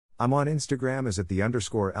I'm on Instagram as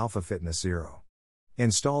 @the_alpha_fitness0.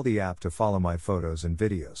 Install the app to follow my photos and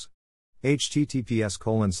videos.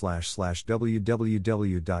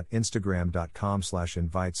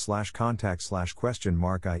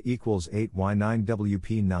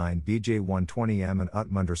 and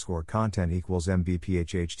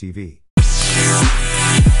utm_content=mbphhtv.